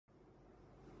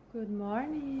Good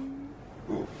morning.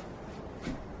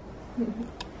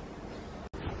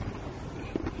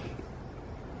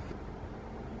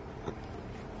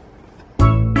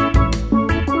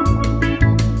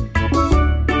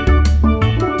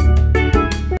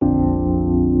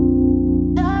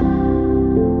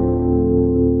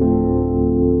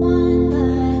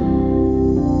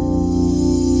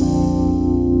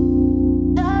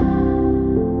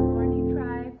 Morning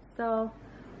tribe. So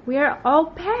we are all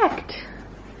packed.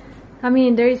 I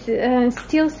mean, there's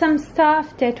still some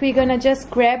stuff that we're gonna just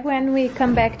grab when we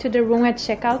come back to the room at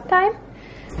checkout time.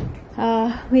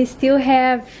 We still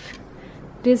have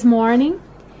this morning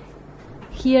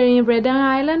here in Redang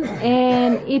Island,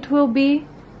 and it will be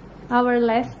our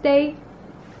last day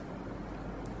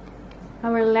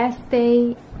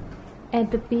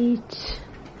at the beach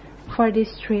for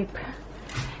this trip.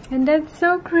 And that's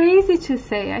so crazy to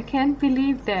say. I can't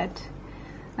believe that.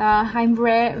 I'm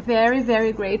very,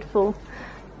 very grateful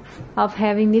of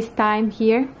having this time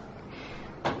here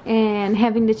and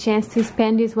having the chance to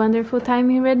spend this wonderful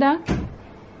time in Redang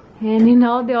and in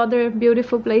all the other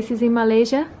beautiful places in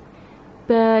Malaysia.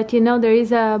 But you know, there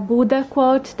is a Buddha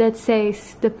quote that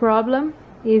says, the problem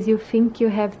is you think you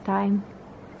have time.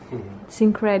 It's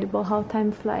incredible how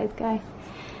time flies, guys.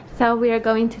 So we are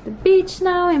going to the beach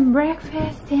now and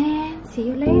breakfast, and see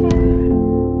you later.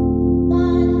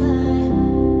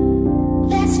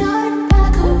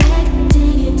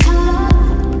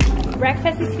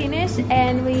 Breakfast is finished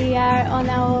and we are on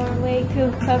our way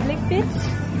to public beach.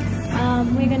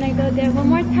 We're gonna go there one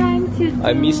more time to do...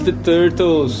 I missed the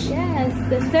turtles. Yes,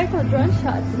 the turtle drone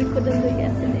shots we couldn't do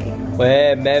yesterday.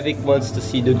 Well, Mavic wants to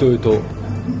see the turtle.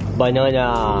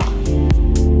 Banana.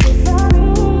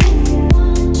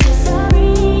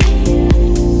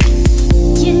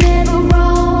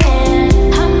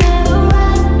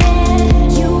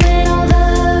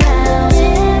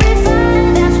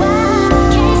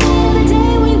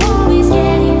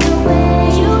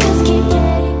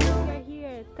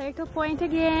 Point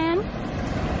again,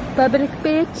 public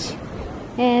beach,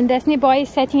 and Destiny Boy is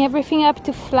setting everything up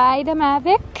to fly the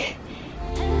Mavic.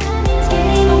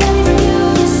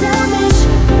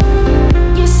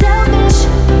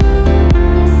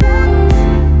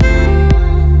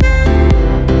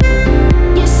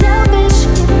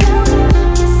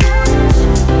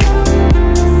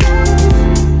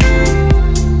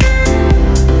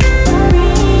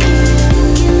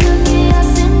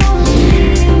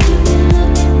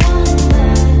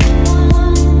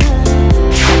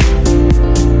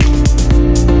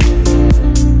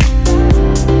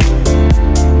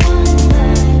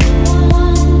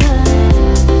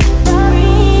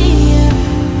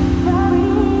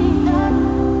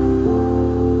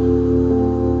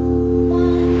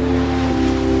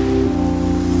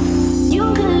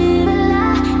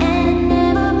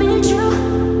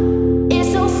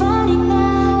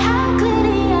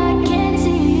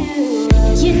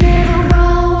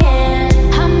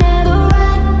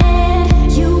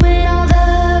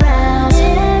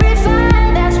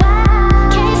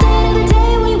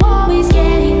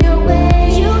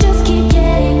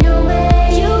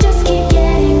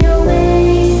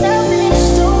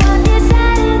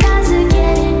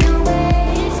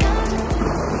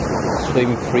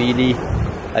 Swim freely.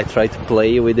 I try to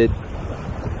play with it,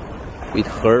 with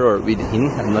her or with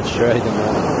him. I'm not sure. I don't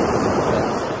know.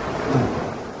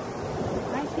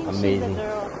 I think amazing. She's a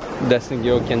girl. Destiny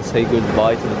girl can say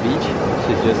goodbye to the beach.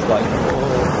 She's just like,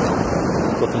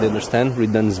 oh, totally understand.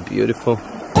 Redang is beautiful.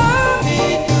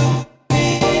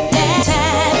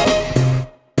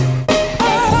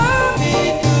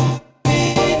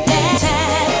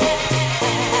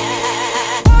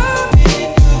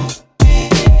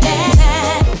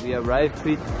 Arrived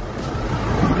with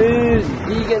food,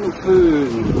 vegan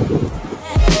food.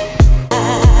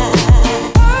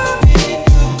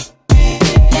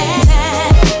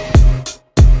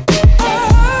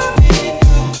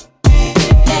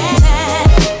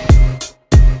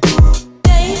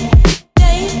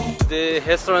 The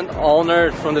restaurant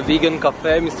owner from the vegan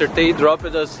cafe, Mr. Tay, dropped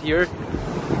us here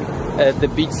at the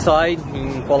beach side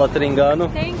in Kuala Terengganu.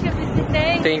 Thank you, Mr.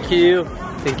 Tay.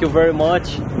 Thank you very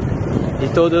much. He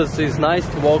told us it's nice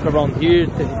to walk around here,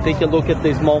 to take a look at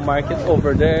the small market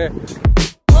over there.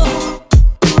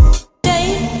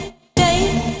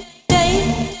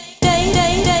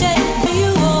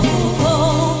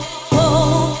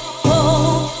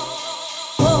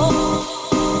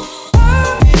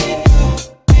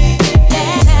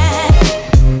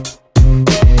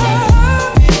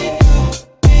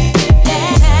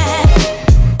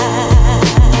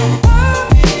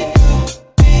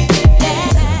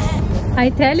 I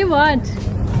tell you what,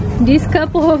 this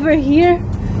couple over here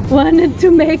wanted to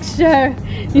make sure,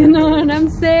 you know what I'm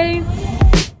saying?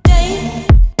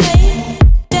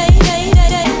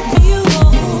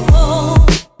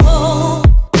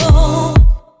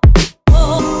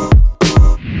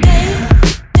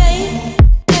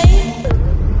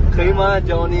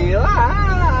 Johnny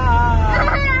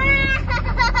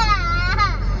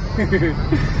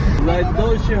来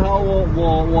的时候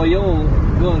我又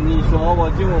跟你说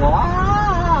我就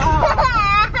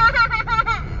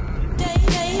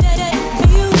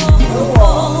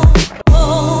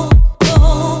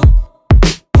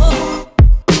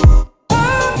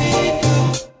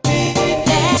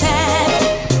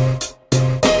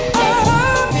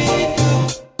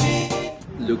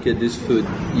Look at this food,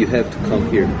 you have to come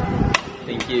here.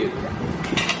 Thank you.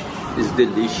 It's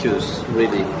delicious,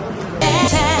 really.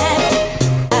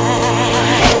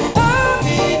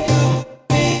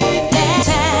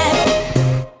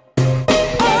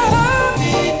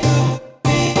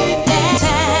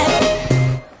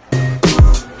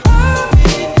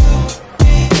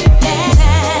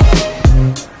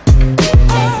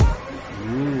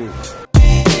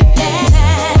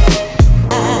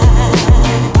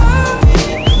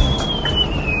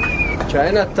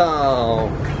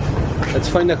 Chinatown. Let's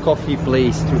find a coffee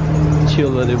place to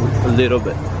chill a little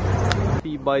bit.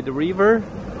 By the river.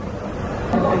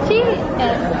 See,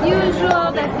 as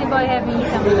usual, that's the boy having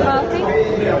some coffee.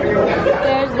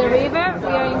 There's the river.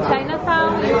 We are in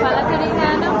Chinatown, in Kuala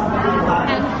Terengganu.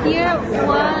 And here,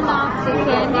 one of the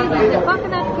candies is the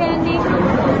coconut candy.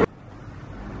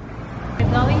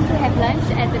 We're going to have lunch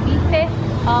at the buffet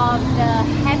of the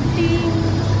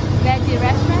THBD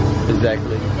restaurant.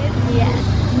 Exactly. Yeah.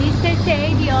 Mr.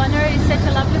 Tay, the owner, is such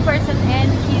a lovely person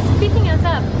and he's picking us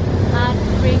up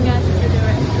to bring us to the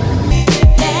restaurant.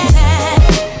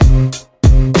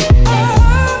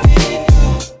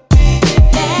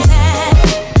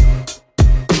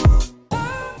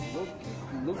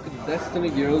 Look at Destiny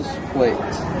Girl's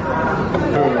plate.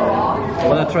 I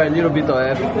want to try a little bit of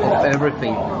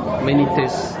everything. Many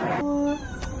tastes.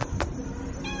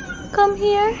 Come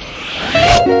here.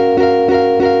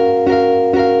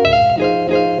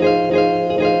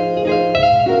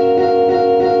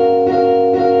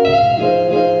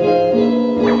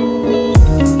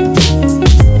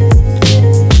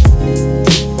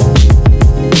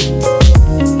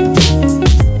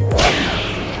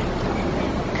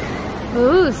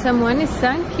 Ooh, someone is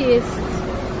sun-kissed.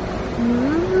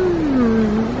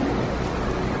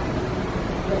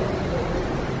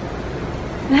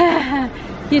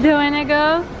 You don't wanna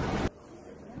go?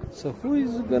 So who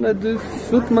is gonna do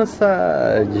foot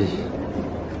massage?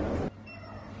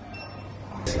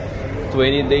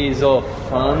 20 days of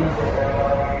fun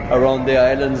around the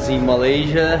islands in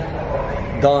Malaysia.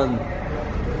 Done.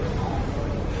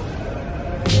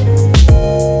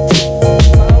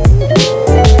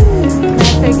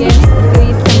 Not again to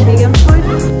eat some vegan food.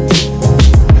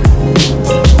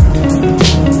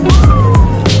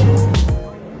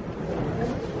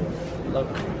 Look.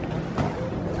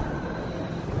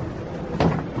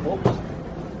 Oops.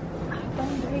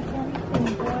 Don't break anything,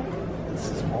 boy. This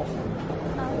is small.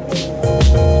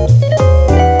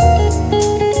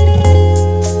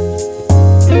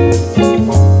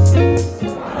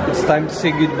 It's time to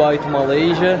say goodbye to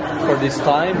Malaysia for this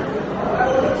time.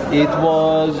 It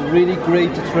was really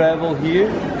great to travel here.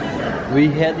 We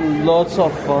had lots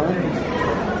of fun.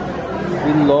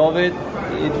 We love it.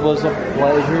 It was a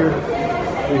pleasure.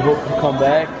 We hope to come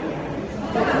back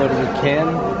when we can.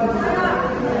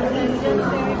 I'm just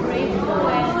very grateful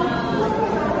and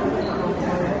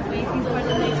waiting for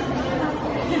the next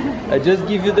one. I just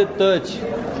give you the touch.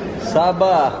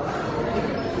 Sabah.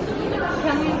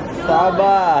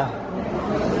 Sabah.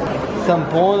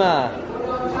 Sampona.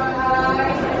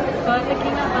 Bota aqui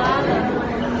na bala.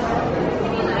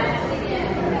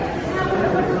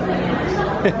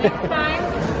 Next time.